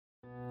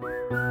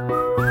Welcome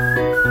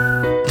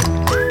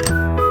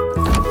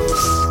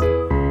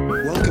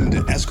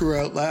to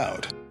Escrow Out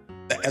Loud,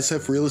 the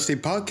SF Real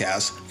Estate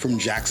podcast from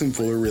Jackson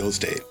Fuller Real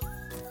Estate.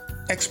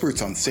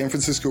 Experts on San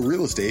Francisco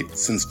real estate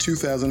since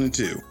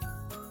 2002.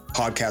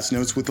 Podcast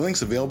notes with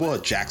links available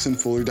at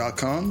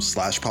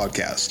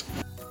jacksonfuller.com/podcast.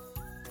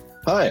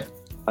 Hi,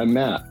 I'm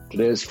Matt.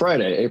 Today is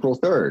Friday, April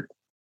 3rd.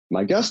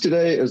 My guest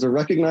today is a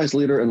recognized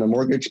leader in the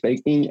mortgage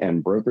banking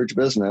and brokerage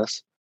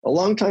business, a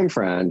longtime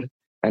friend,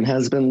 and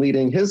has been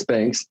leading his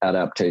bank's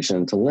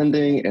adaptation to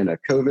lending in a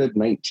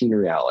COVID-19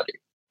 reality.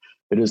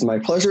 It is my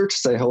pleasure to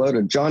say hello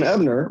to John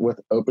Ebner with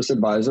Opus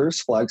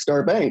Advisors,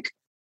 Flagstar Bank.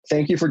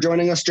 Thank you for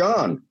joining us,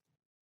 John.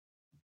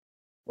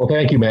 Well,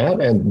 thank you, Matt,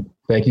 and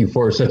thank you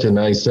for such a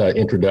nice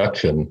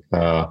introduction.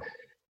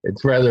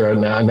 It's rather a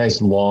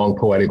nice, long,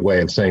 poetic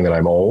way of saying that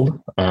I'm old.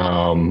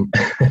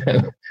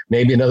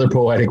 Maybe another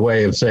poetic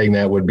way of saying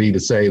that would be to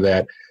say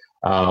that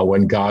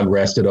when God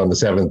rested on the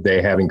seventh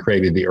day, having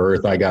created the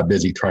earth, I got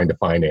busy trying to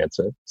finance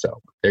it. So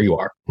there you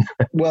are.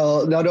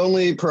 Well, not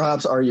only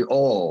perhaps are you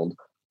old,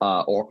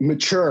 or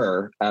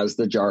mature, as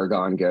the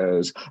jargon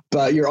goes,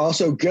 but you're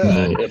also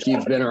good if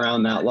you've been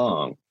around that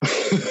long.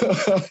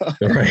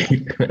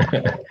 Right.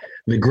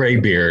 The gray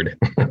beard.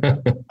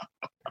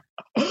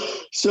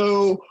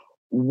 So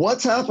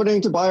what's happening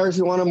to buyers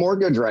who want a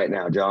mortgage right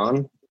now,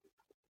 John?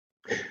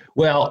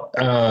 Well,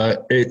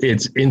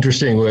 it's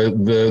interesting.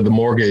 The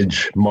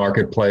mortgage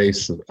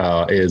marketplace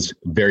is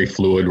very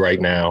fluid right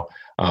now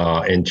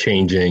and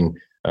changing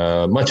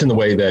much in the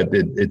way that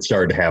it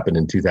started to happen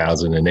in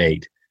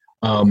 2008.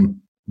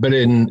 But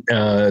in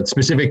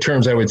specific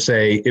terms, I would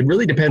say it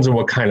really depends on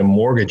what kind of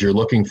mortgage you're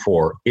looking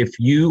for. If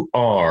you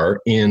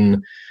are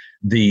in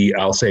the,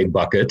 I'll say,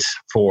 bucket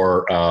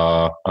for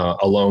a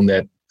loan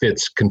that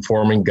fits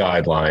conforming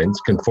guidelines,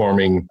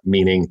 conforming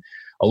meaning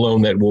a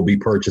loan that will be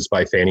purchased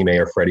by Fannie Mae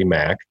or Freddie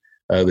Mac,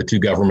 the two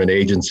government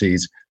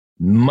agencies,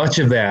 much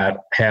of that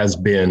has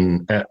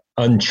been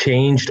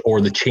unchanged,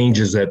 or the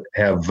changes that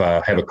have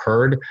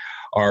occurred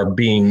are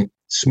being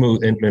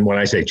smooth. And when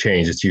I say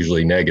change, it's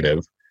usually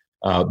negative.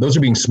 Those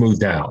are being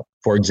smoothed out.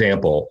 For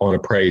example, on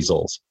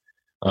appraisals,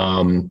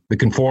 the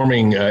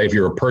conforming, if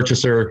you're a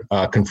purchaser,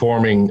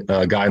 conforming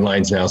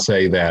guidelines now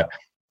say that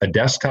a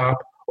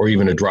desktop or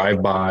even a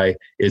drive-by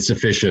is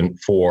sufficient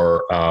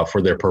for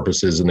their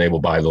purposes, and they will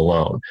buy the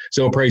loan.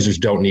 So appraisers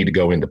don't need to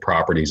go into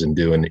properties and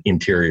do an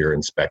interior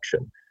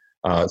inspection.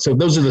 So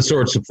those are the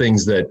sorts of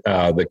things that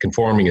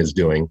conforming is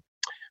doing.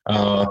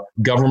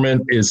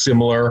 Government is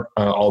similar,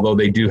 although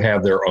they do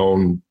have their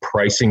own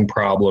pricing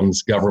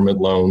problems.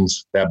 Government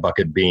loans, that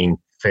bucket being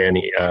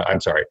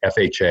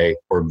FHA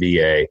or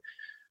VA.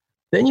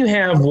 Then you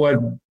have what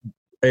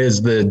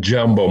is the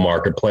jumbo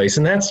marketplace,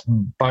 and that's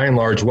by and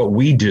large what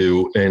we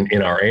do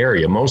in our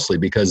area, mostly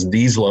because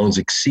these loans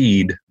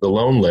exceed the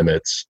loan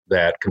limits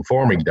that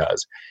conforming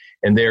does.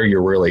 And there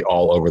you're really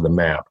all over the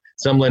map.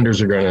 Some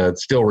lenders are going to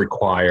still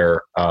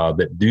require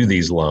that do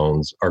these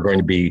loans are going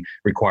to be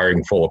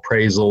requiring full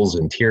appraisals,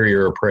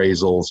 interior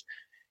appraisals.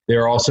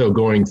 They're also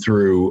going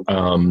through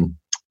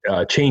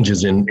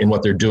changes in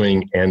what they're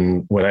doing.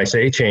 And when I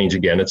say change,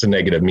 again, it's a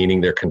negative,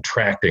 meaning they're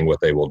contracting what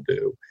they will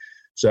do.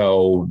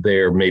 So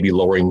they're maybe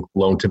lowering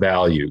loan to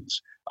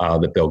values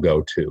that they'll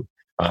go to,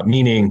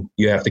 meaning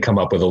you have to come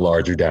up with a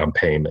larger down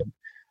payment.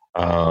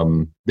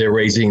 They're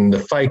raising the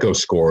FICO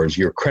scores,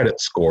 your credit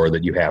score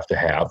that you have to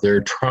have.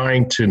 They're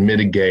trying to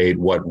mitigate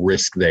what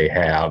risk they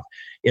have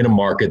in a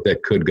market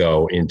that could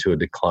go into a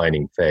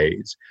declining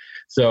phase.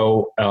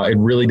 So it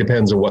really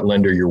depends on what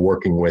lender you're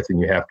working with,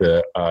 and you have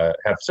to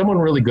have someone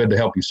really good to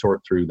help you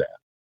sort through that.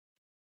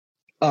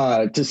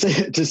 To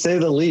say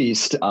the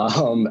least,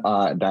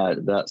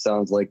 that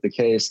sounds like the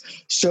case.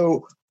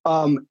 So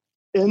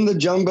in the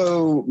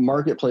jumbo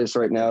marketplace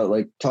right now,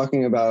 like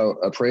talking about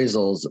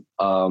appraisals,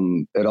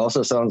 it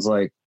also sounds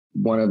like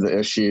one of the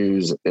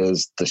issues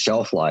is the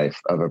shelf life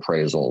of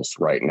appraisals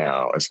right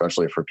now,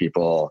 especially for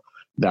people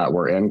that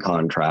were in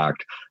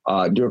contract.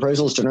 Do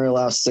appraisals generally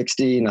last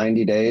 60,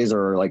 90 days,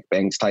 or like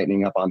banks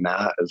tightening up on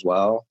that as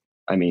well?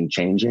 I mean,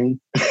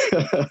 changing?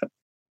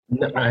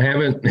 I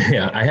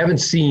haven't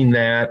seen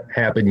that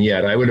happen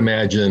yet. I would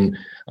imagine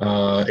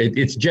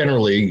it's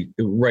generally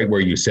right where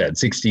you said,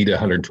 60 to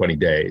 120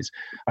 days.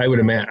 I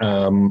would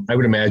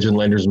imagine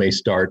lenders may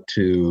start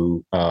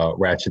to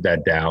ratchet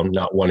that down,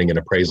 not wanting an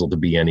appraisal to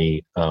be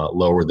any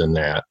lower than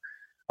that.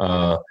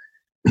 The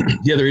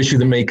other issue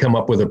that may come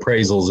up with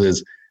appraisals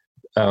is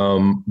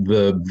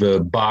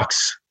the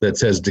box that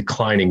says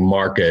declining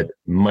market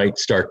might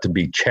start to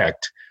be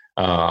checked.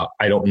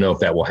 I don't know if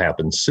that will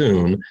happen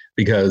soon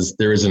because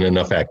there isn't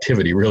enough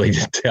activity really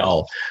to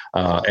tell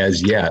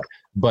as yet,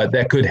 but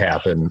that could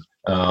happen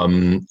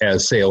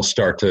as sales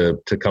start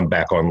to come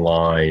back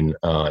online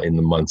in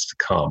the months to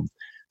come.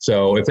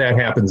 So if that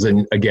happens,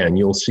 then again,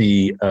 you'll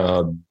see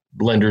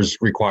lenders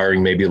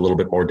requiring maybe a little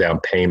bit more down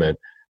payment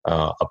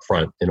up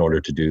front in order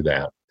to do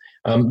that.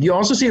 You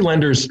also see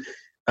lenders,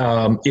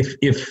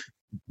 if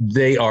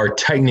they are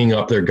tightening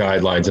up their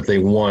guidelines. If they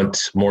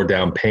want more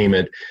down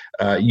payment,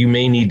 you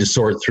may need to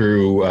sort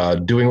through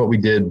doing what we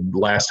did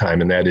last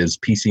time, and that is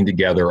piecing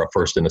together a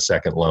first and a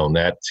second loan.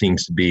 That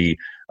seems to be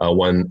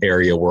one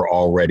area we're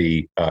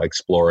already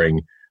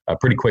exploring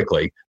pretty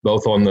quickly,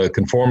 both on the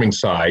conforming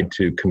side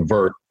to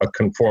convert a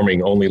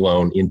conforming only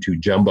loan into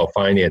jumbo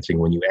financing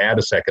when you add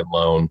a second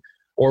loan,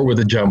 or with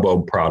a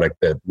jumbo product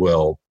that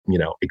will,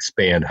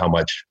 expand how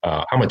much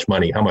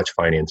money, how much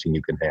financing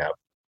you can have.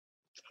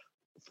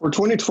 For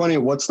 2020,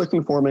 what's the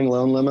conforming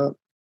loan limit?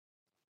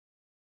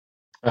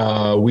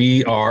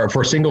 We are,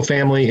 for single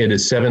family, it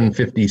is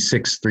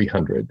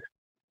 $756,300.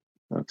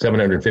 Okay.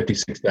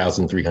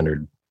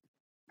 $756,300.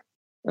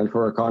 And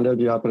for a condo,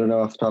 do you happen to know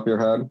off the top of your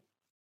head?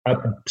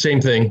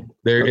 Same thing.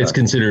 There, okay. It's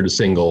considered a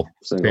single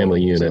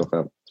family unit.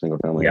 Single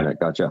family unit.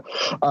 Gotcha.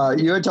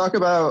 You had talked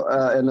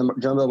about in the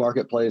jumbo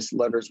marketplace,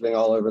 lenders being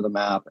all over the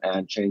map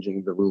and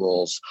changing the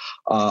rules.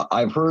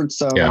 I've heard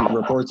some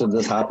reports of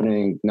this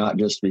happening not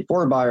just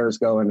before buyers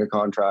go into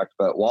contract,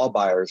 but while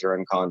buyers are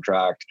in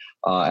contract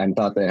and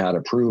thought they had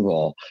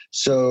approval.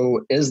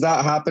 So is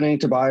that happening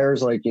to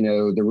buyers? Like,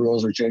 the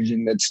rules are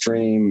changing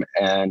midstream,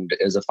 and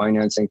is a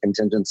financing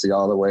contingency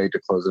all the way to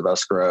close of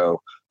escrow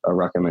a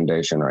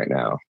recommendation right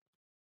now?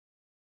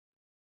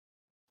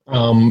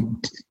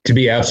 To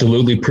be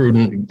absolutely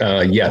prudent,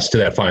 yes, to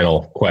that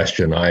final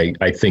question.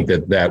 I think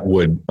that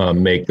would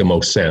make the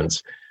most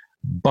sense.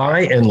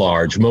 By and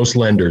large, most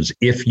lenders,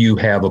 if you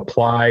have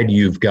applied,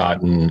 you've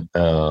gotten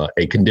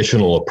a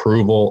conditional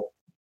approval,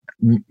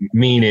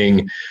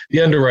 meaning the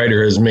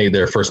underwriter has made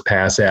their first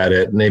pass at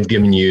it, and they've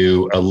given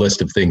you a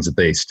list of things that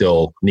they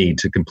still need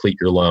to complete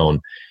your loan,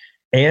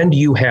 and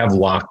you have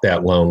locked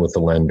that loan with the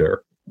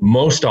lender.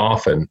 Most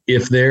often,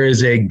 if there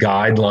is a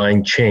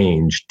guideline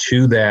change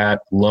to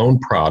that loan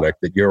product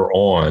that you're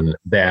on,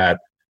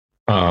 that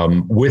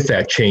with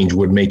that change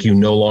would make you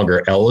no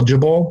longer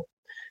eligible,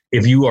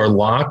 if you are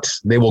locked,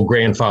 they will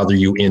grandfather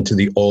you into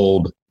the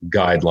old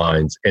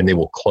guidelines and they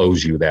will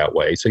close you that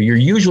way. So you're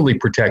usually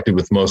protected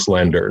with most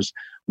lenders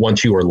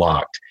once you are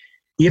locked.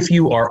 If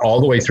you are all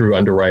the way through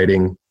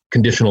underwriting,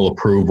 conditional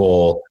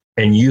approval,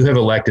 and you have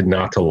elected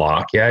not to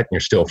lock yet, and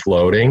you're still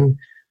floating,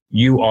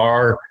 you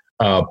are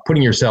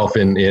putting yourself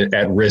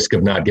at risk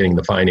of not getting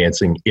the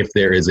financing if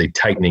there is a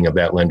tightening of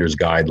that lender's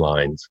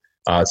guidelines.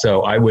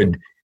 So I would,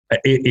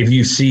 if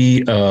you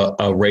see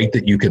a rate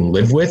that you can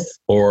live with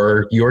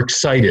or you're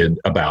excited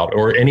about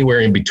or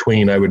anywhere in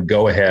between, I would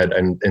go ahead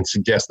and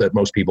suggest that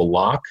most people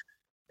lock.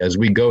 As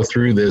we go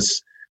through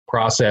this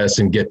process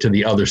and get to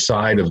the other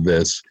side of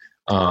this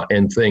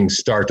and things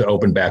start to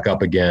open back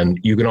up again,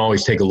 you can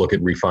always take a look at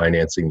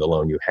refinancing the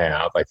loan you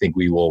have. I think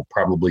we will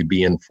probably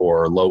be in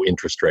for low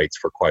interest rates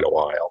for quite a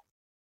while.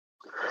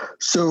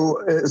 So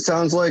it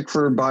sounds like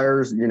for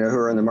buyers, who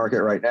are in the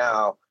market right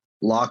now,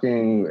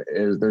 locking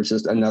there's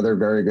just another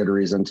very good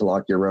reason to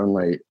lock your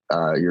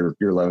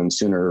loan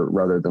sooner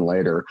rather than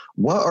later.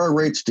 What are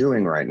rates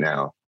doing right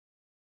now?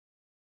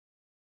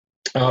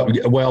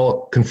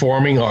 Well,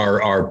 conforming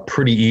are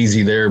pretty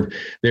easy. They're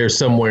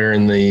somewhere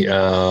in the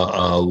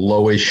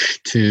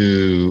lowish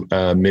to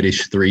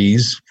midish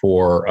threes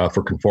for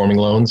conforming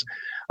loans.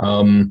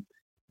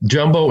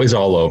 Jumbo is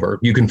all over.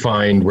 You can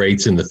find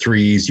rates in the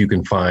threes. You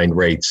can find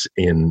rates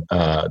in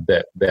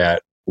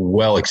that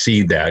well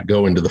exceed that,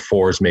 go into the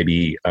fours,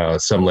 maybe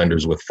some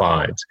lenders with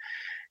fives.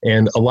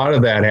 And a lot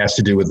of that has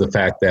to do with the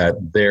fact that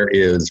there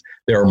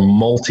are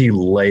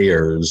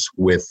multi-layers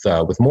with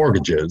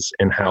mortgages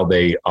and how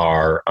they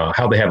have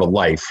a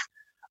life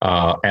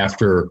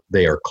after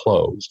they are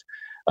closed.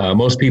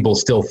 Most people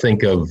still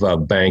think of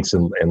banks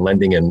and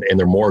lending and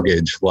their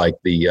mortgage like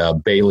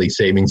the Bailey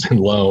Savings and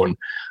Loan,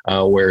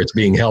 where it's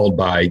being held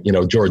by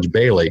George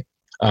Bailey.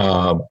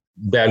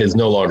 That is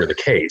no longer the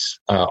case.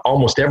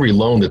 Almost every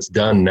loan that's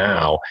done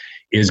now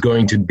is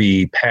going to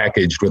be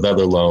packaged with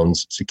other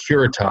loans,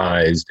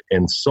 securitized,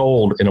 and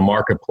sold in a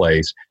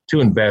marketplace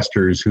to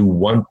investors who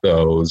want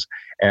those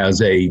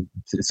as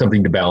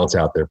something to balance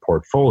out their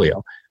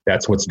portfolio.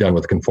 That's what's done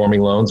with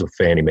conforming loans with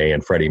Fannie Mae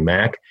and Freddie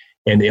Mac.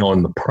 And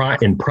in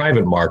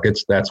private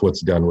markets, that's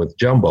what's done with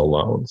jumbo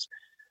loans.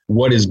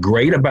 What is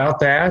great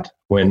about that,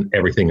 when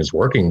everything is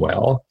working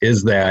well,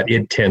 is that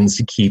it tends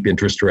to keep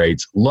interest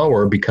rates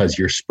lower because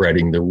you're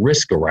spreading the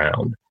risk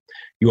around.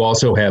 You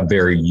also have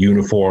very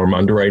uniform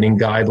underwriting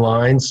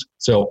guidelines,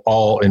 so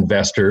all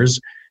investors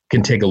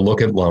can take a look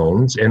at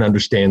loans and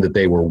understand that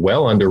they were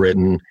well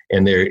underwritten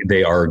and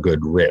they are a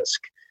good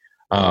risk.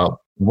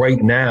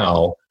 Right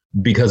now,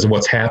 because of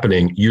what's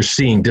happening, you're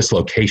seeing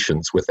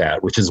dislocations with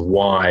that, which is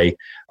why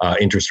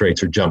interest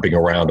rates are jumping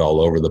around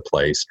all over the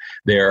place.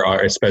 There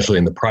are, especially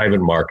in the private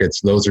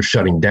markets, those are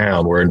shutting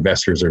down where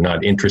investors are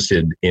not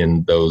interested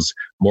in those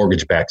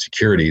mortgage-backed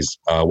securities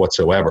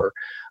whatsoever.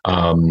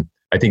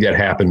 I think that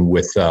happened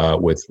with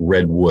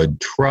Redwood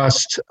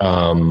Trust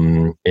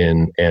and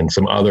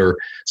some other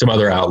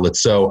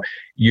outlets. So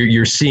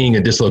you're seeing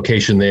a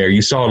dislocation there.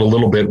 You saw it a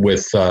little bit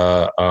with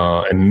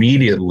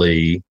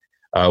immediately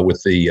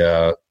with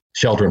the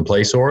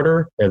shelter-in-place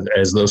order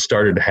as those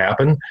started to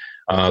happen.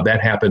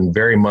 That happened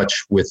very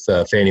much with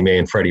Fannie Mae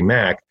and Freddie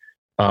Mac,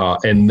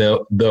 and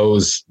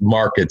those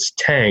markets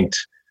tanked.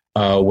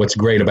 What's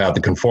great about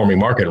the conforming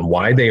market and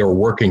why they are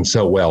working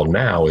so well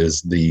now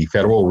is the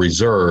Federal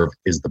Reserve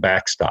is the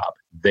backstop.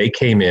 They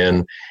came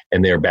in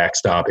and they're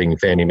backstopping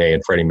Fannie Mae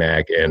and Freddie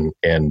Mac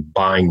and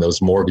buying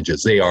those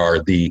mortgages. They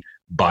are the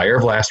buyer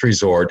of last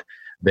resort.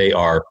 They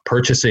are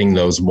purchasing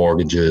those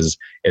mortgages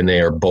and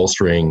they are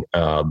bolstering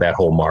that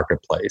whole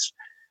marketplace.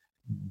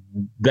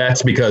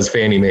 That's because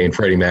Fannie Mae and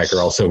Freddie Mac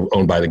are also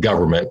owned by the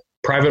government.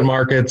 Private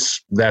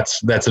markets,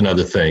 that's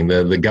another thing.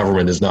 The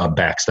government is not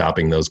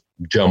backstopping those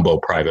jumbo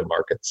private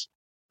markets.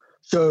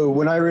 So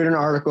when I read an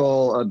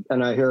article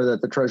and I hear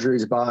that the Treasury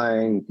is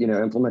buying,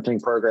 implementing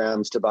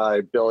programs to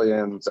buy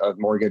billions of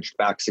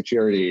mortgage-backed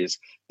securities,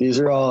 these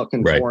are all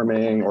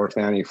conforming or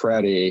Fannie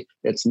Freddie.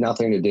 It's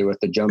nothing to do with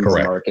the jumbo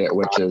market,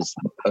 which is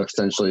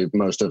essentially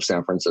most of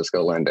San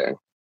Francisco lending.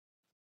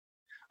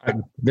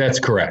 That's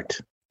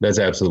correct. That's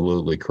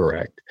absolutely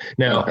correct.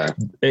 Now,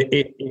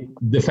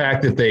 the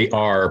fact that they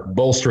are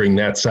bolstering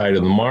that side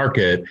of the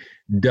market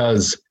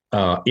does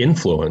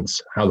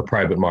influence how the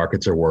private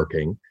markets are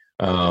working.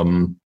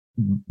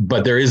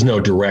 But there is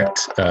no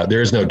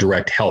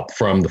direct help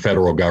from the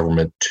federal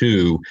government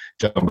to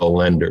jumbo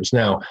lenders.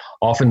 Now,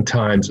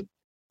 oftentimes,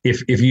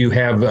 if you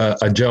have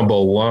a jumbo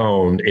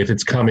loan, if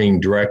it's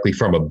coming directly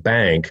from a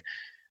bank,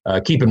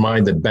 keep in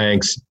mind that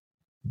banks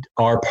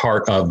are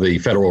part of the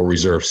Federal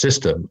Reserve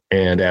System,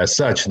 and as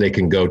such, they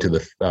can go to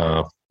the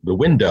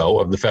window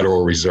of the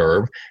Federal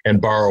Reserve and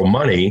borrow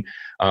money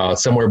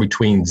somewhere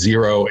between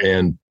 0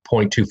 and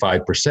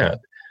 0.25%,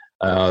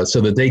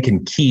 so that they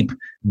can keep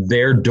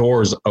their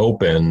doors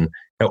open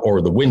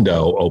or the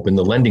window open,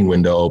 the lending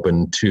window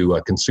open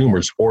to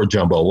consumers for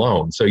jumbo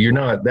loans. So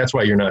that's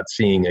why you're not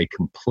seeing a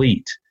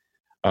complete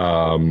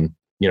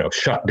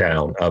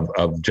shutdown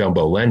of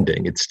jumbo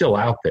lending. It's still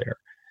out there.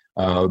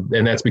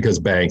 And that's because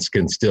banks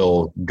can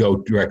still go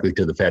directly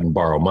to the Fed and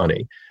borrow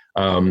money.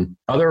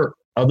 Other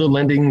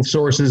lending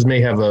sources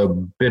may have a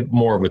bit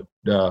more of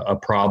a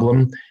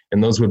problem,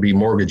 and those would be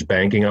mortgage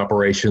banking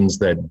operations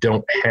that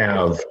don't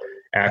have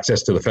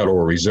access to the Federal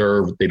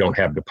Reserve. They don't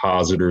have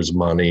depositors'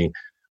 money.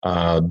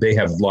 They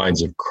have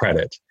lines of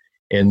credit,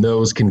 and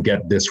those can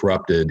get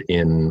disrupted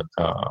in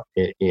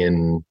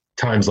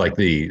times like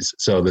these,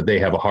 so that they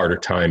have a harder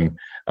time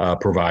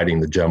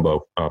providing the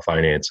jumbo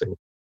financing.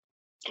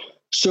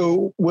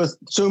 So with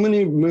so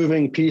many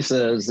moving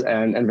pieces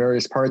and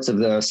various parts of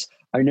this,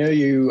 I know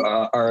you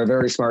are a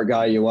very smart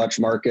guy. You watch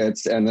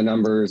markets and the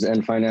numbers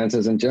and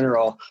finances in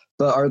general,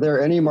 but are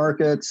there any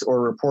markets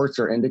or reports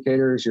or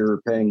indicators you're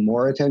paying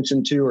more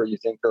attention to or you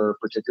think are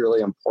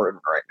particularly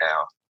important right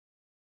now?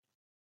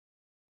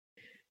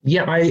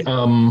 Yeah,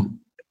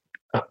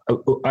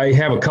 I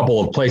have a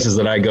couple of places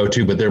that I go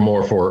to, but they're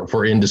more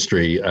for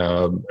industry.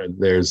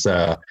 There's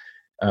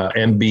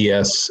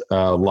MBS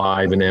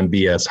Live and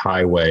MBS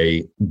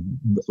Highway.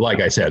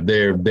 Like I said,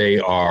 they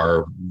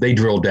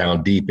drill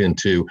down deep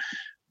into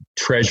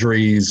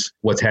treasuries,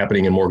 what's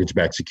happening in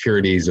mortgage-backed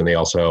securities, and they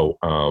also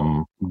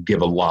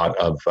give a lot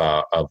of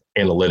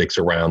analytics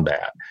around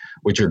that,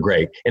 which are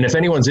great. And if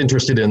anyone's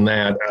interested in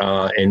that,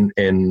 and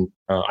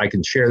I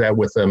can share that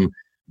with them,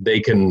 they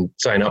can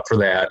sign up for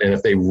that. And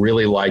if they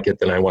really like it,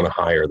 then I want to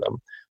hire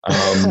them.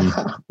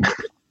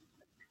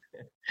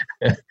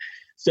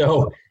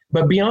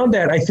 But beyond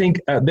that, I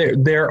think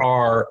there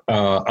are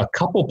a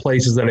couple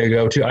places that I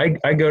go to.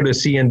 I go to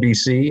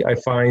CNBC. I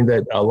find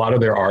that a lot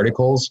of their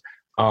articles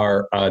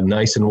are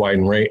nice and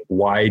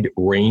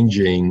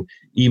wide-ranging,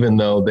 even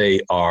though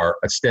they are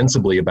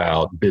ostensibly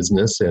about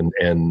business and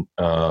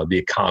the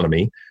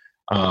economy.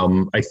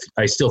 I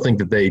still think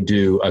that they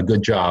do a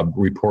good job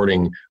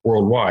reporting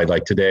worldwide.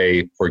 Like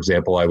today, for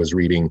example, I was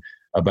reading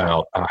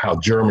about how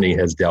Germany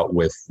has dealt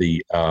with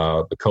the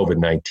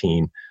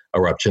COVID-19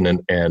 eruption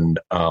and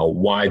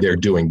why they're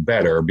doing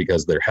better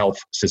because their health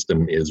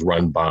system is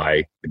run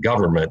by the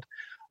government.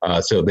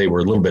 So they were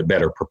a little bit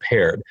better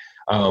prepared.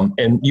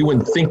 And you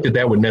wouldn't think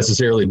that would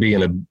necessarily be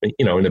in a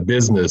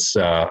business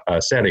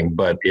setting,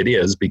 but it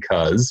is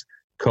because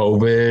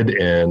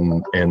COVID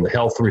and the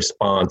health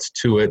response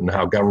to it and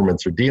how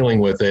governments are dealing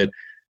with it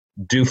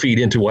do feed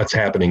into what's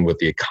happening with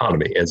the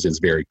economy, as is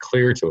very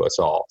clear to us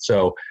all.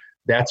 So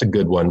that's a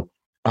good one.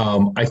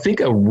 I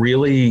think a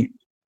really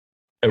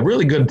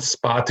good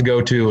spot to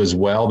go to as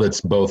well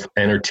that's both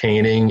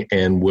entertaining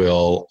and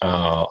will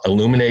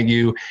illuminate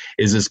you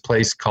is this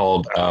place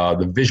called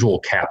The Visual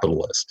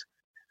Capitalist.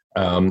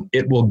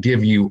 It will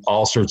give you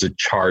all sorts of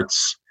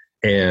charts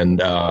and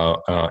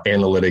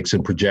analytics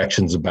and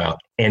projections about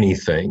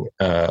anything.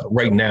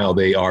 Right now,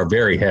 they are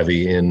very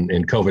heavy in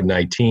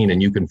COVID-19,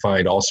 and you can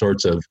find all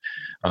sorts of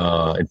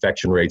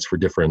infection rates for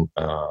different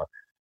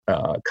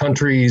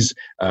countries,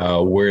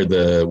 where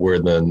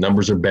the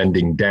numbers are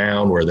bending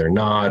down, where they're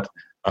not.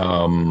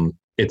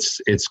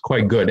 It's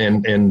quite good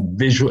and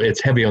visual.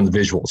 It's heavy on the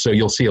visual, so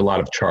you'll see a lot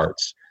of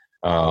charts.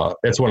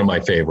 That's one of my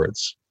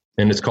favorites,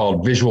 and it's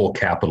called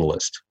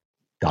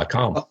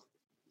visualcapitalist.com.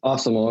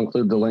 Awesome. We'll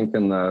include the link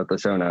in the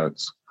show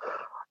notes.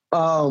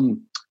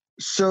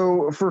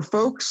 So for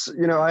folks,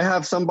 I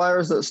have some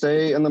buyers that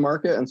stay in the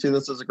market and see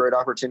this as a great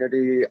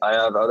opportunity. I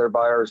have other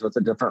buyers with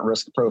a different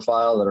risk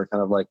profile that are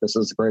kind of like, this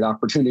is a great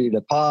opportunity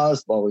to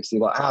pause while we see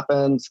what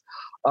happens.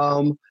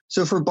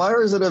 So for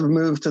buyers that have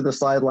moved to the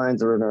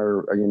sidelines or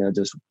are,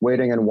 just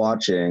waiting and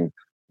watching,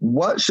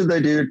 what should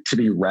they do to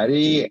be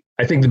ready?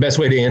 I think the best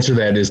way to answer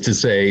that is to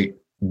say,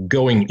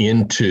 going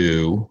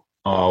into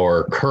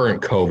our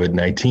current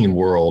COVID-19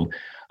 world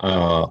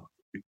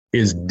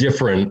is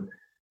different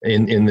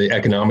in the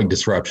economic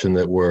disruption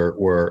that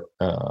we're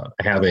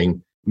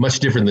having, much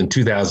different than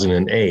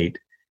 2008.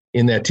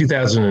 In that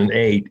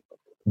 2008,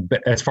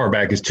 as far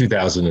back as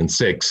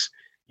 2006,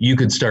 you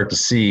could start to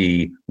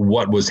see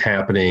what was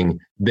happening.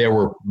 There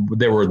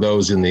were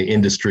those in the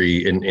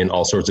industry, in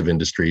all sorts of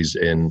industries,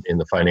 in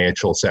the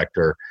financial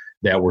sector,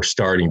 that were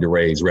starting to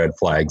raise red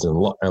flags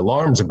and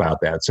alarms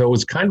about that. So it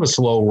was kind of a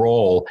slow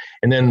roll.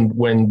 And then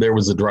when there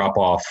was a drop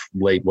off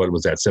late,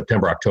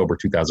 September, October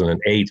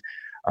 2008,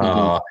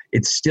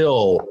 it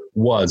still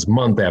was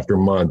month after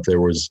month. There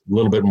was a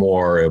little bit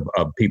more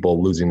of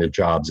people losing their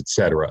jobs, et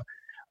cetera.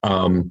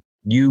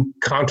 You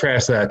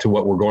contrast that to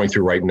what we're going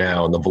through right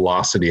now, and the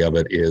velocity of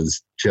it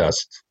is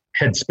just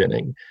head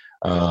spinning.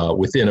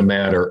 Within a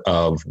matter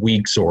of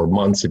weeks or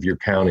months, if you're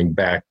counting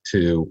back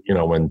to,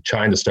 when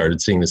China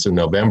started seeing this in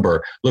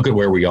November, look at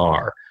where we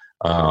are.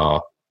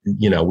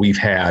 We've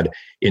had,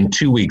 in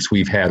 2 weeks,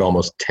 we've had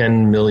almost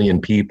 10 million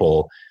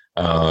people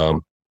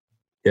go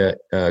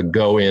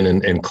in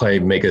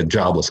and make a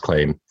jobless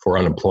claim for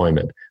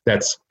unemployment.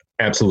 That's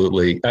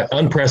absolutely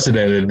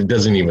unprecedented. It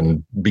doesn't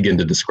even begin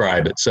to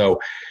describe it. So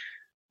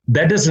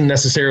that doesn't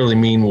necessarily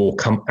mean we'll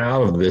come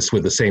out of this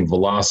with the same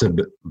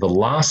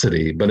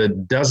velocity, but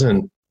it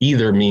doesn't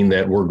either mean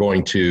that we're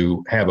going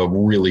to have a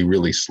really,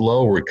 really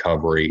slow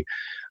recovery.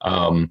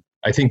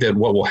 I think that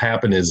what will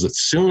happen is the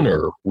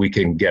sooner we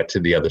can get to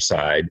the other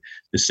side,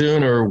 the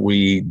sooner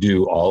we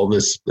do all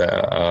this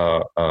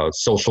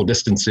social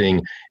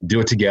distancing, do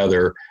it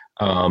together,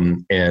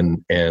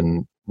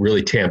 and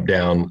really tamp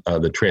down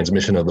the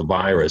transmission of the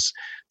virus,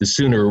 the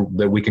sooner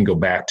that we can go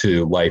back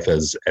to life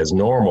as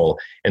normal,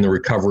 and the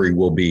recovery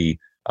will be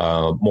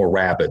more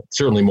rapid,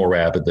 certainly more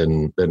rapid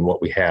than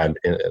what we had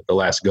in the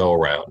last go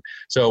around.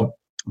 So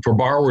for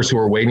borrowers who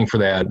are waiting for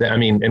that,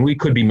 and we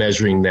could be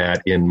measuring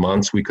that in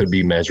months, we could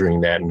be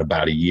measuring that in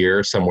about a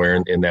year,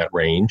 somewhere in that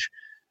range.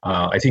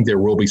 I think there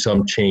will be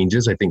some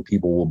changes. I think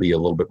people will be a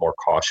little bit more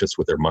cautious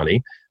with their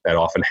money. That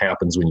often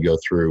happens when you go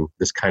through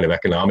this kind of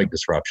economic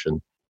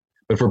disruption.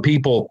 But for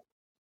people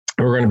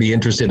who are going to be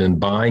interested in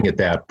buying at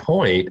that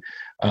point,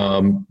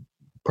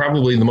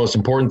 probably the most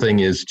important thing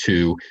is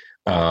to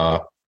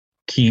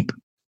keep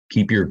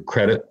your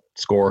credit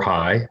score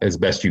high as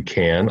best you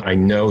can. I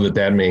know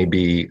that may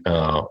be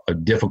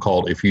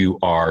difficult if you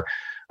are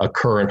a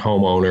current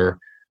homeowner,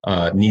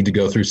 need to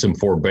go through some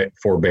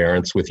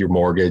forbearance with your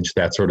mortgage,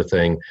 that sort of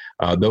thing.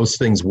 Those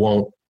things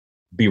won't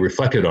be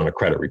reflected on a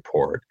credit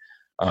report,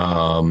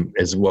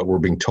 as what we're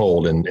being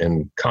told.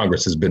 And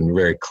Congress has been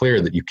very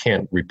clear that you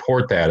can't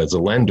report that as a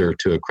lender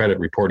to a credit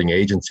reporting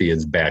agency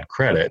as bad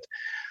credit.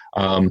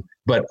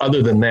 But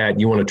other than that,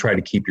 you want to try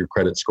to keep your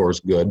credit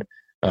scores good.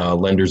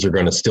 Lenders are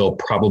going to still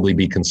probably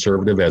be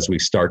conservative as we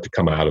start to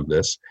come out of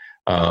this.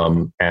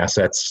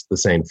 Assets, the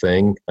same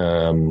thing.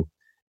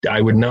 I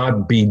would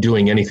not be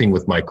doing anything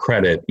with my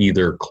credit,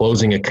 either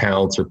closing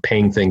accounts or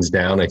paying things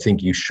down. I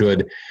think you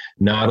should,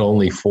 not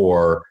only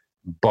for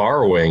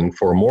borrowing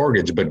for a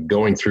mortgage, but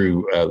going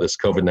through this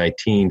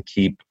COVID-19,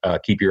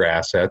 keep your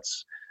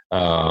assets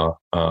high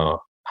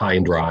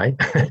and dry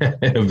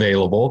and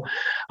available.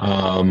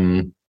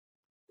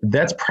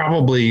 That's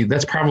probably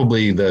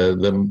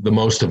the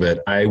most of it.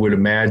 I would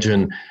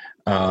imagine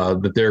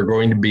that there are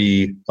going to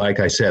be, like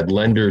I said,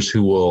 lenders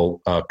who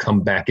will come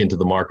back into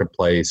the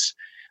marketplace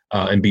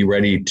and be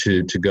ready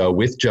to go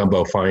with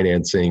jumbo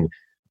financing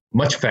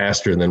much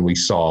faster than we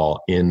saw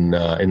in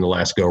the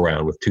last go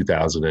round with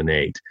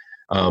 2008.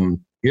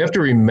 You have to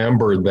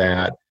remember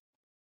that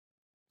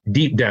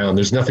deep down,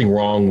 there's nothing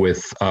wrong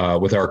with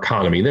our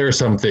economy. There are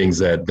some things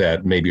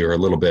that maybe are a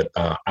little bit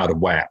out of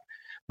whack.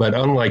 But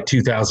unlike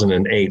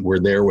 2008, where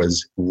there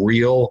was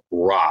real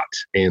rot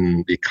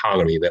in the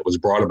economy that was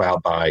brought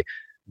about by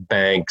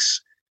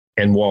banks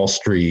and Wall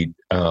Street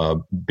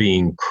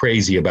being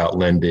crazy about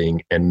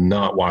lending and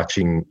not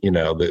watching,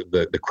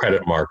 the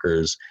credit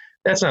markers,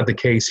 that's not the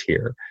case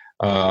here.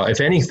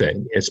 If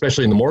anything,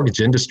 especially in the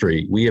mortgage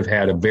industry, we have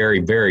had a very,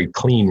 very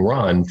clean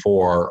run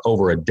for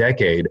over a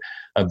decade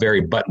of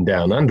very buttoned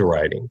down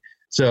underwriting.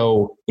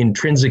 So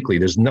intrinsically,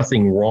 there's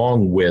nothing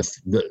wrong with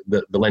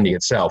the lending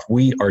itself.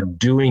 We are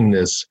doing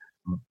this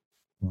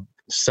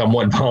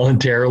somewhat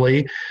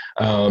voluntarily,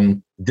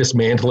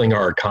 dismantling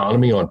our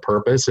economy on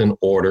purpose in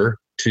order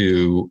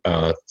to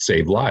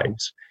save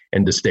lives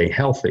and to stay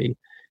healthy.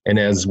 And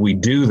as we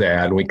do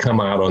that and we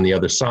come out on the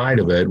other side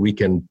of it, we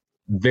can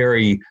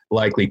very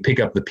likely pick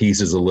up the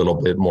pieces a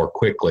little bit more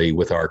quickly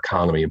with our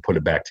economy and put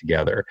it back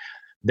together.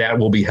 That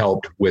will be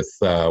helped with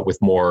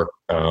more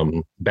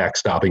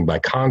backstopping by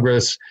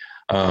Congress,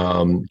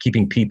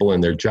 keeping people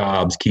in their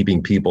jobs,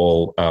 keeping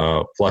people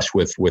flush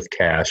with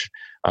cash,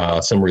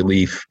 some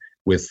relief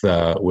with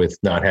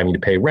not having to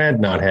pay rent,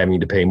 not having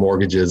to pay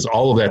mortgages.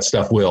 All of that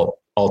stuff will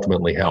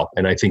ultimately help.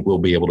 And I think we'll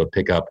be able to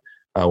pick up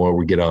when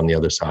we get on the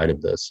other side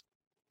of this.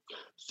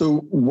 So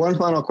one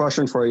final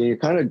question for you. You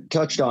kind of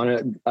touched on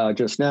it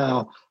just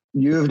now.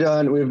 We've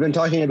been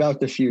talking about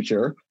the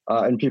future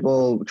and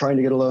people trying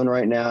to get a loan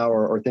right now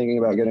or thinking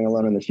about getting a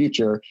loan in the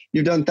future.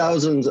 You've done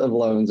thousands of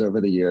loans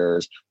over the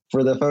years.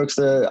 For the folks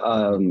that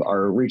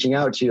are reaching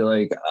out to you,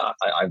 like,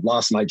 I've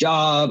lost my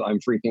job, I'm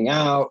freaking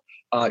out.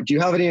 Do you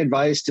have any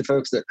advice to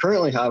folks that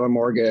currently have a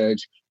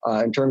mortgage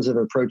in terms of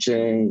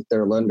approaching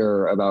their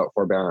lender about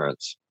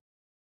forbearance?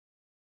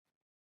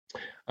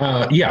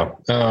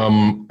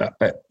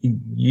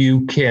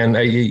 You can,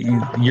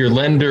 your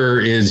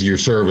lender is your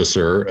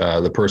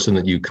servicer, the person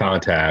that you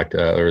contact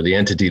or the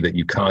entity that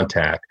you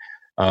contact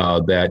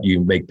that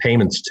you make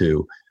payments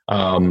to.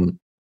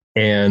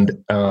 And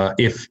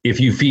if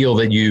you feel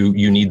that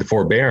you need the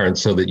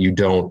forbearance so that you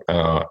don't,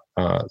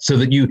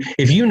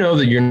 if you know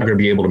that you're not going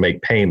to be able to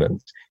make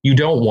payments, you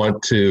don't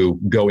want to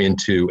go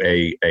into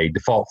a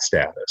default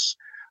status.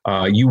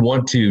 You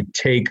want to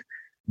take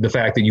the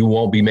fact that you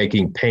won't be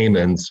making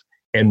payments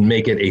and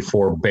make it a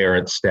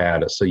forbearance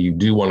status. So you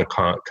do want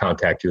to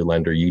contact your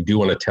lender. You do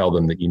want to tell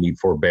them that you need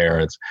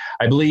forbearance.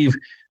 I believe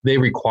they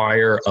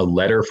require a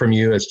letter from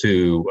you as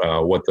to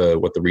what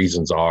the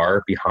reasons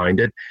are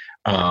behind it.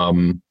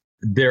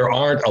 There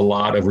aren't a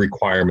lot of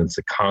requirements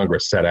that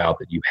Congress set out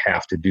that you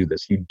have to do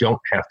this. You don't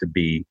have to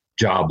be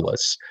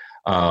jobless.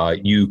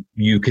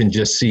 You can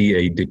just see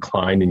a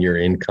decline in your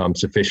income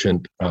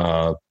sufficient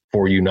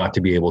for you not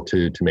to be able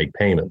to make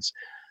payments.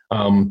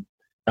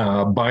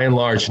 By and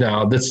large,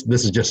 now this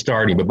is just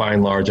starting, but by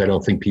and large, I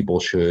don't think people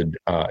should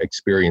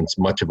experience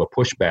much of a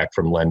pushback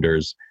from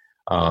lenders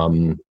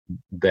or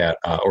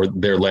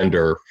their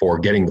lender for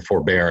getting the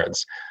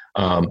forbearance.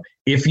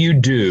 If you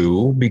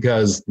do,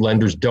 because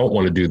lenders don't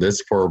want to do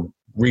this for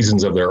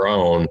reasons of their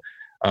own,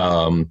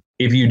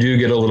 if you do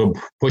get a little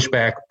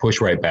pushback,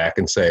 push right back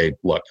and say,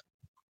 look,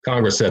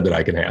 Congress said that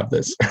I can have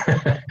this.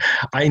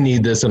 I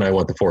need this and I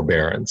want the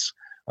forbearance.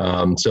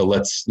 So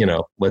let's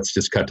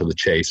just cut to the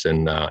chase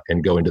and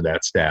go into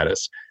that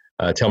status.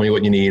 Tell me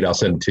what you need. I'll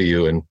send it to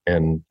you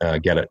and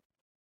get it.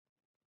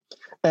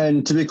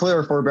 And to be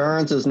clear,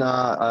 forbearance is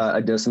not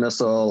a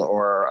dismissal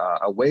or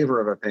a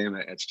waiver of a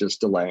payment. It's just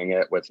delaying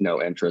it with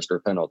no interest or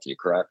penalty,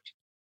 correct?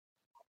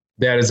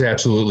 That is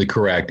absolutely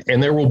correct.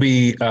 And there will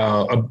be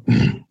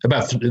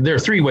there are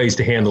three ways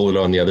to handle it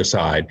on the other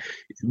side.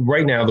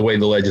 Right now, the way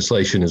the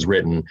legislation is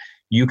written,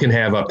 you can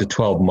have up to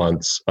 12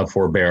 months of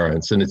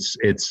forbearance, and it's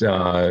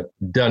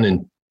done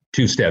in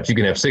two steps. You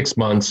can have 6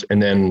 months and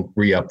then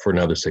re-up for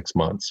another 6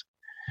 months.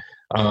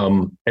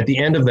 At the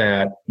end of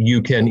that,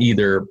 you can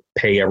either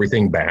pay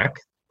everything back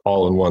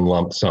all in one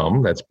lump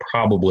sum. That's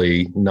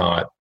probably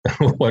not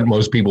what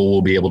most people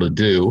will be able to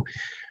do.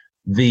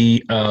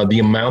 The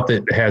amount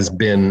that has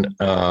been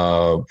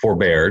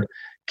forbeared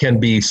can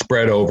be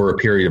spread over a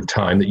period of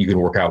time that you can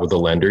work out with the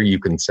lender. You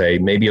can say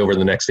maybe over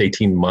the next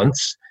 18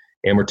 months,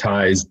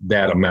 amortize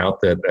that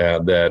amount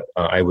that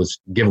I was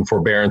given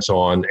forbearance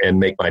on and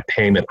make my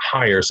payment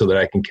higher so that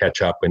I can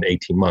catch up in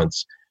 18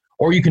 months.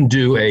 Or you can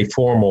do a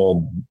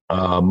formal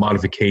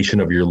modification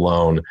of your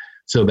loan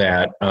so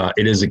that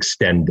it is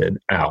extended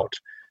out.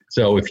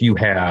 So if you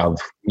have,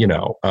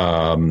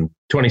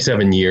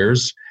 27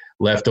 years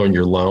left on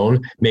your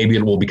loan, maybe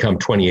it will become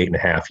 28 and a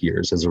half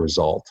years as a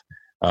result.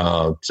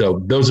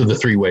 So those are the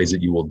three ways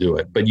that you will do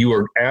it. But you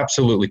are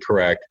absolutely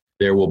correct.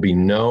 There will be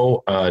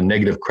no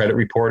negative credit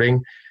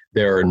reporting.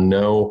 There are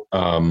no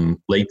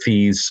late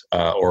fees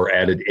or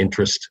added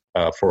interest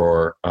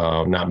for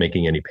not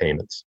making any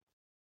payments.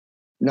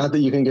 Not that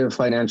you can give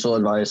financial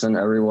advice, and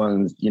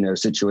everyone's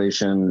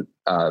situation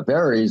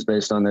varies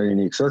based on their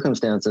unique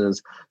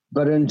circumstances.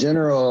 But in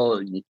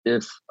general,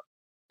 is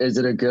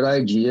it a good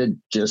idea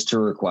just to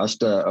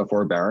request a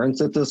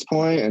forbearance at this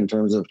point in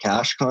terms of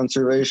cash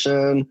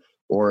conservation,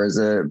 or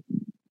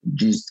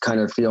do you kind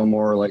of feel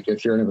more like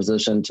if you're in a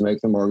position to make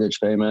the mortgage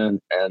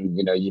payment and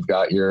you've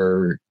got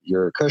your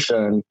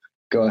cushion,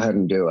 go ahead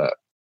and do it?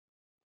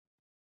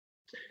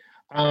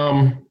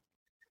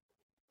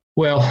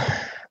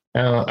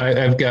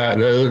 I've got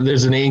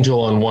there's an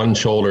angel on one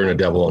shoulder and a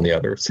devil on the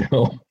other.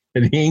 So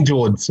the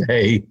angel would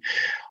say,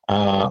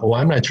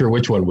 I'm not sure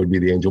which one would be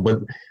the angel, but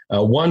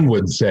one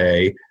would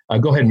say,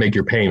 go ahead and make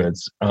your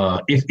payments.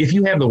 If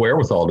you have the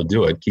wherewithal to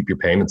do it, keep your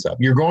payments up.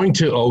 You're going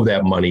to owe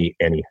that money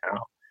anyhow.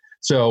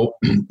 So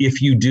if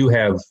you do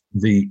have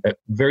the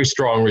very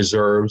strong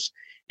reserves,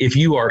 if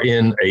you are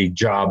in a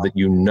job that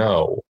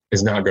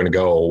is not going to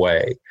go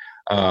away,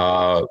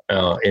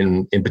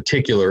 in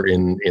particular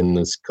in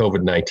this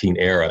COVID-19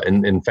 era,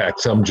 and in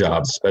fact, some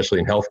jobs, especially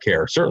in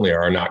healthcare, certainly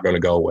are not going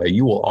to go away.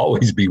 You will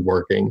always be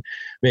working,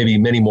 maybe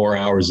many more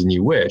hours than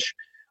you wish.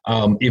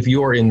 If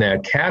you're in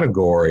that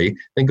category,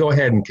 then go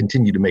ahead and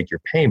continue to make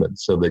your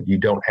payments so that you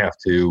don't have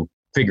to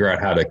figure out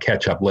how to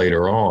catch up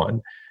later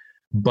on.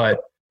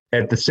 But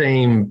at the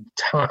same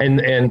time,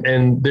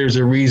 and there's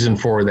a reason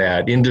for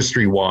that.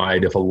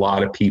 Industry-wide, if a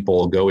lot of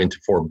people go into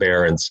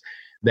forbearance,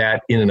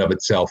 that in and of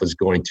itself is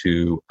going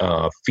to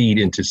feed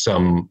into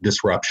some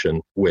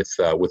disruption with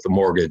the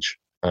mortgage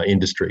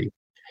industry.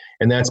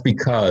 And that's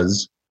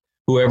because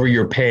whoever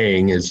you're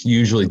paying is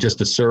usually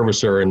just a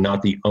servicer and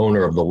not the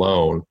owner of the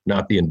loan,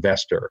 not the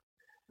investor.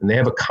 And they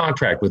have a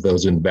contract with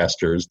those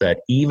investors that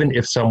even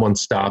if someone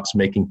stops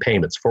making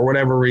payments for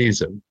whatever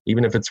reason,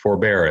 even if it's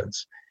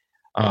forbearance,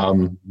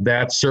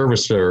 that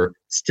servicer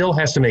still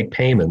has to make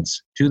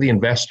payments to the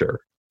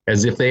investor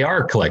as if they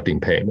are collecting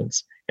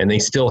payments. And they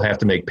still have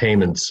to make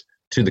payments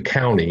to the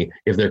county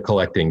if they're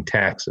collecting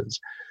taxes.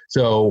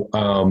 So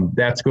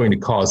that's going to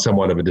cause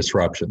somewhat of a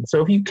disruption.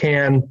 So if you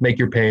can make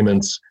your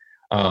payments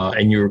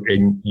and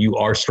you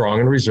are strong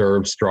in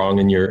reserve, strong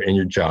in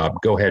your job,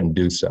 go ahead and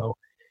do so.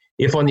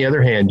 If on the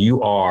other hand you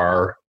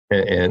are,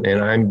 and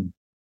I'm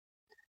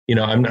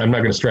not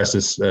going to stress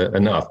this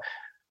enough.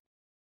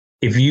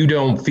 If you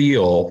don't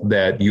feel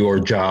that your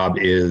job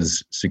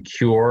is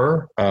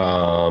secure,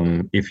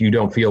 if you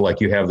don't feel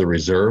like you have the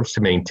reserves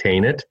to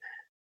maintain it,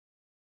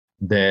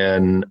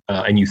 then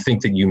and you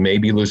think that you may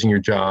be losing your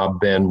job,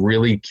 then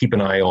really keep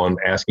an eye on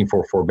asking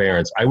for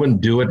forbearance. I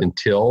wouldn't do it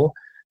until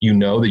you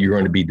know that you're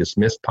going to be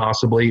dismissed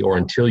possibly, or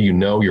until you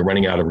know you're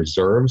running out of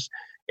reserves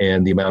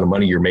and the amount of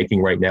money you're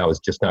making right now is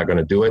just not going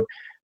to do it.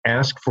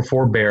 Ask for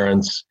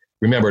forbearance.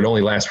 Remember, it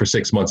only lasts for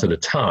 6 months at a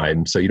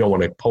time, so you don't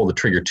want to pull the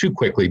trigger too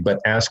quickly, but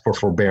ask for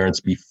forbearance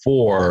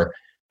before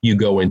you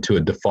go into a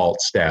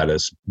default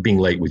status, being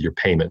late with your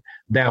payment.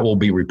 That will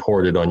be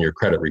reported on your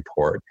credit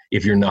report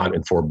if you're not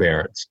in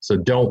forbearance. So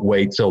don't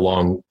wait so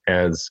long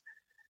as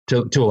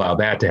to allow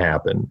that to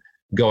happen.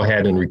 Go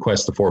ahead and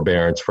request the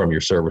forbearance from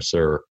your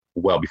servicer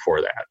well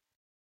before that.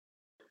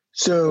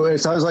 So it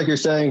sounds like you're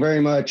saying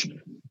very much,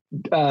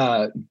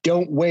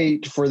 don't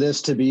wait for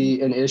this to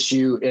be an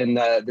issue in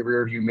the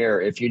rearview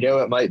mirror. If you know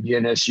it might be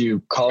an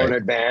issue, call in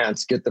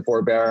advance, get the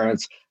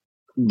forbearance.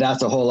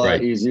 That's a whole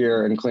lot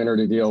easier and cleaner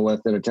to deal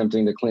with than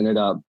attempting to clean it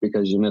up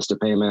because you missed a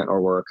payment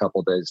or were a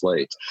couple days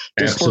late.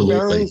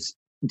 Absolutely.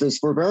 Does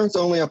forbearance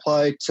only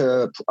apply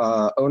to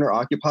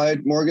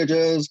owner-occupied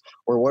mortgages,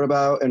 or what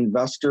about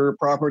investor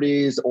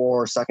properties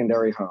or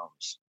secondary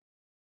homes?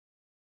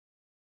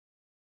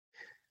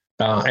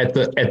 At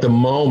the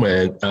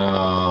moment,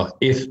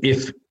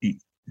 if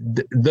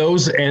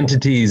those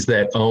entities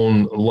that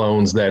own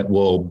loans that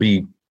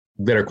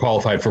are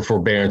qualified for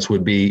forbearance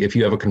would be if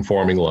you have a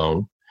conforming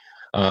loan,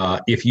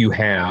 if you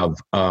have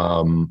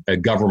a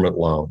government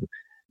loan.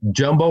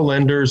 Jumbo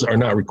lenders are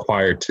not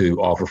required to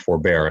offer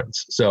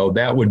forbearance, so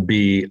that would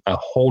be a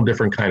whole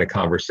different kind of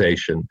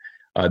conversation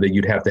that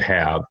you'd have to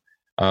have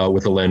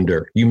with a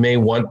lender. You may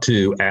want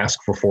to ask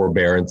for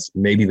forbearance.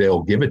 Maybe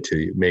they'll give it to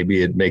you.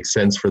 Maybe it makes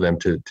sense for them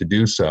to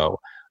do so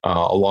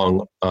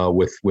along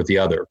with the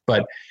other.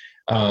 But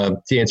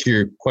to answer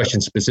your question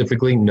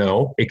specifically,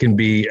 no. It can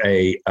be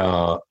a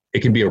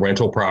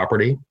rental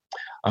property.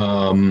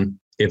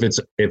 If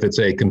it's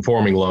a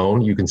conforming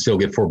loan, you can still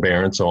get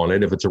forbearance on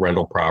it. If it's a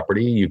rental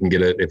property, you can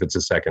get it. If it's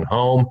a second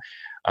home,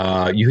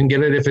 you can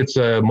get it if it's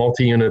a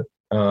multi-unit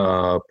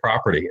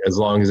property, as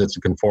long as it's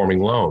a conforming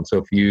loan. So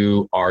if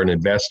you are an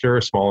investor,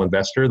 a small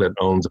investor that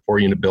owns a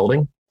 4-unit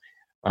building,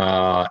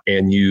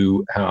 and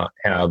you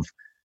have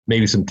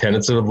maybe some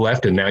tenants that have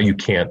left, and now you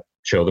can't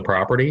show the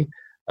property,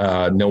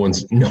 no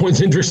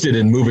one's interested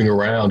in moving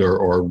around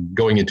or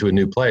going into a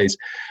new place,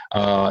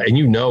 and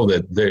you know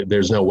that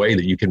there's no way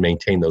that you can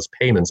maintain those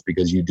payments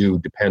because you do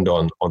depend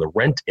on the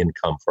rent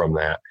income from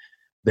that,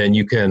 then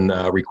you can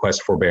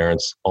request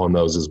forbearance on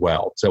those as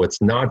well. So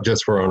it's not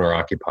just for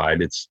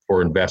owner-occupied, it's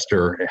for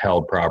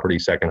investor-held property,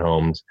 second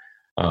homes,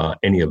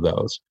 any of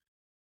those.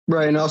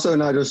 Right, and also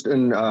not just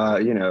in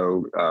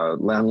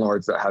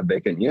landlords that have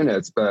vacant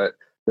units, but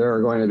there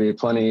are going to be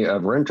plenty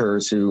of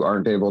renters who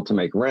aren't able to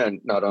make rent,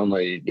 not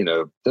only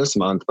this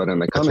month, but in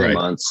the coming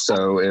months.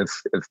 So if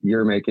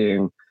you're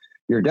making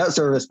your debt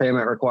service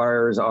payment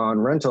requires on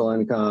rental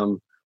income,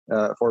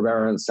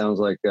 forbearance sounds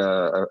like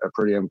a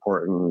pretty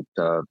important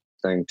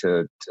thing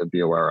to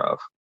be aware of.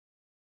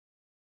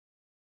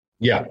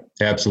 Yeah,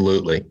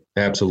 absolutely.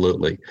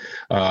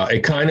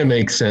 It kind of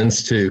makes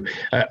sense to,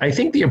 I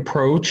think the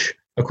approach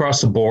across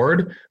the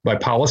board by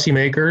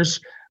policymakers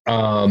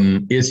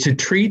is to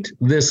treat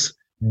this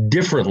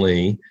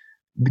differently,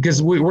 because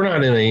we're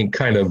not in a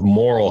kind of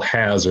moral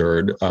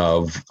hazard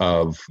of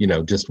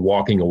just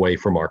walking away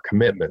from our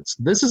commitments.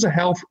 This is a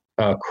health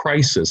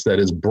crisis that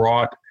has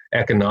brought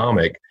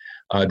economic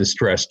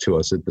distress to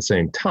us at the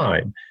same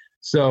time.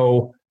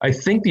 So I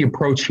think the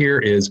approach here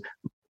is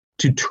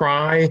to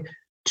try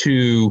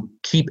to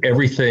keep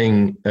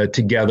everything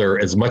together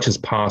as much as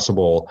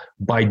possible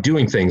by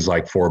doing things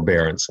like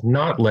forbearance,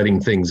 not letting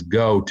things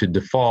go to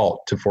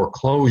default, to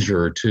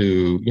foreclosure,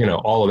 to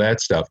all of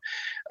that stuff.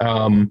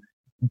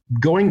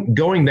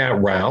 Going that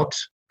route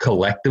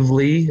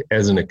collectively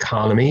as an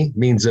economy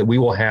means that we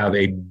will have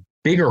a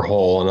bigger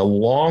hole and a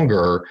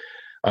longer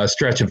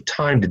stretch of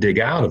time to dig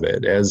out of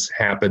it, as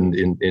happened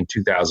in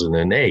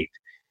 2008.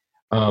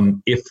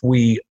 If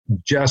we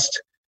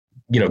just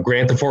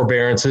grant the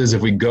forbearances,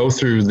 if we go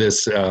through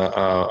this,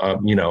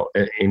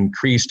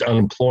 increased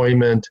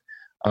unemployment,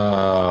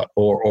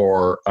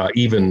 or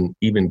even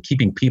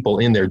keeping people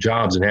in their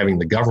jobs and having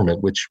the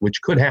government,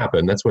 which could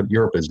happen. That's what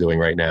Europe is doing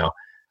right now.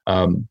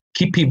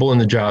 Keep people in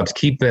the jobs,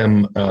 keep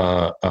them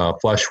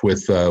flush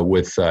with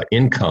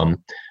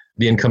income,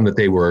 the income that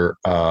they were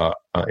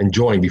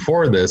enjoying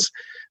before this.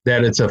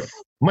 That it's a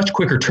much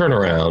quicker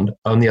turnaround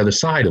on the other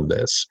side of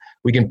this.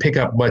 We can pick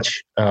up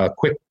much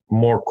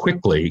more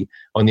quickly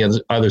on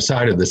the other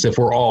side of this if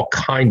we're all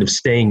kind of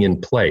staying in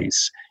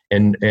place,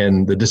 and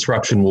the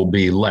disruption will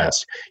be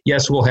less.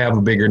 Yes, we'll have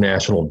a bigger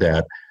national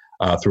debt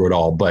through it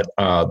all, but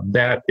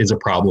that is a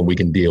problem we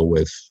can deal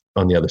with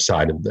on the other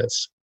side of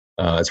this,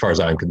 as far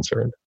as I'm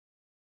concerned.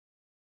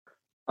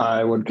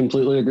 I would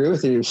completely agree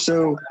with you.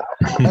 So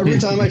every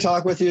time I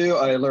talk with you,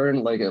 I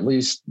learn at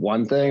least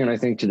one thing. And I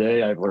think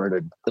today I've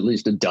learned at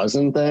least a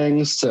dozen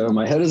things. So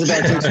my head is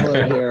about to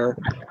explode here.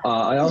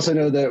 I also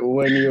know that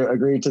when you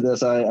agreed to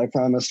this, I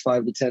promised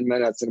 5 to 10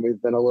 minutes, and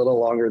we've been a little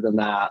longer than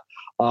that.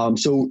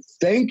 So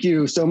thank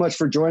you so much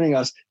for joining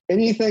us.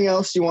 Anything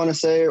else you want to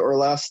say or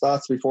last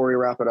thoughts before we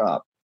wrap it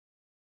up?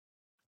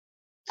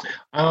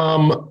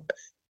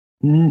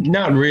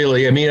 Not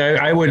really. I mean,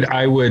 I would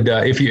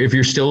if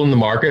you're still in the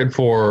market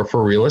for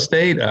real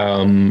estate,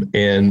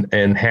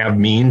 and have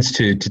means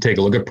to take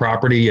a look at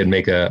property and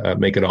make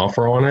an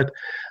offer on it.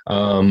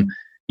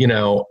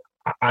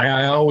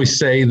 I always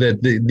say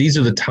that these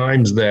are the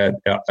times that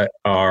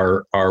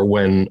are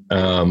when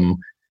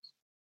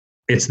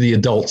it's the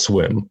adult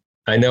swim.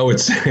 I know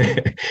it's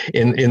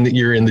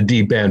you're in the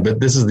deep end,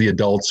 but this is the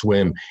adult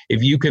swim.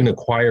 If you can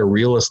acquire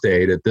real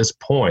estate at this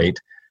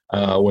point,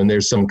 when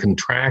there's some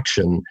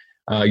contraction,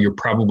 you're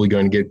probably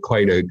going to get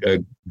quite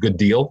a good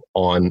deal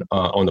on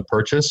the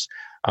purchase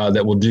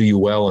that will do you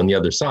well on the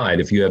other side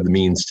if you have the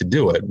means to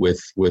do it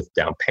with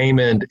down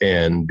payment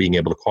and being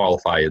able to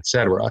qualify, et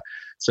cetera.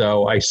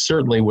 So I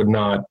certainly would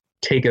not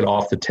take it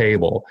off the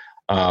table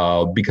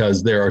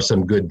because there are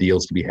some good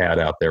deals to be had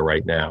out there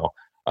right now.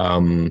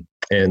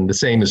 And the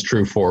same is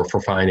true for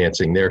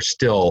financing. There are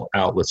still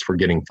outlets for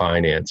getting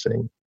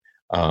financing.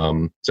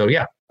 So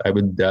yeah, I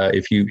would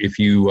if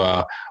you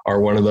are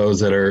one of those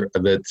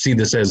that see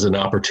this as an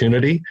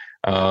opportunity,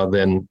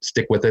 then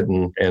stick with it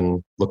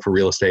and look for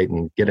real estate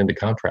and get into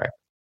contract.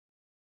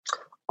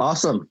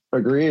 Awesome.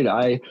 Agreed.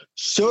 I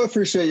so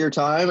appreciate your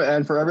time.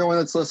 And for everyone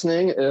that's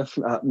listening, if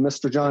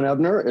Mr. John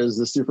Ebner is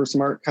the super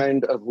smart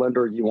kind of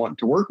lender you want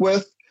to work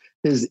with,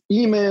 his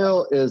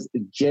email is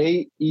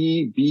jebner@Opus,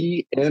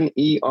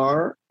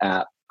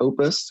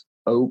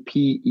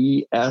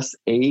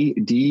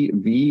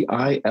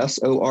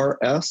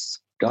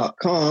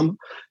 OPESADVISORS.com,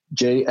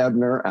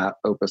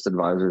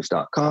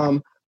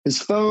 jebner@opusadvisors.com.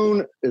 His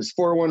phone is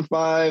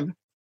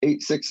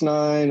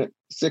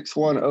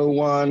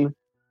 415-869-6101.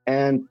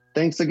 And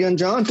thanks again,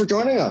 John, for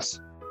joining us.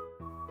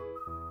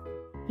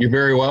 You're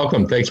very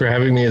welcome. Thanks for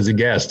having me as a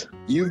guest.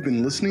 You've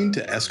been listening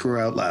to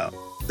Escrow Out Loud,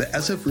 the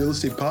SF Real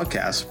Estate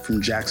podcast from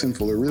Jackson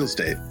Fuller Real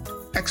Estate,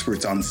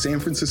 experts on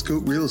San Francisco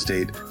real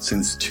estate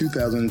since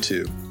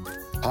 2002.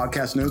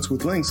 Podcast notes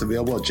with links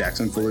available at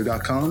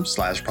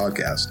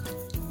jacksonfuller.com/podcast.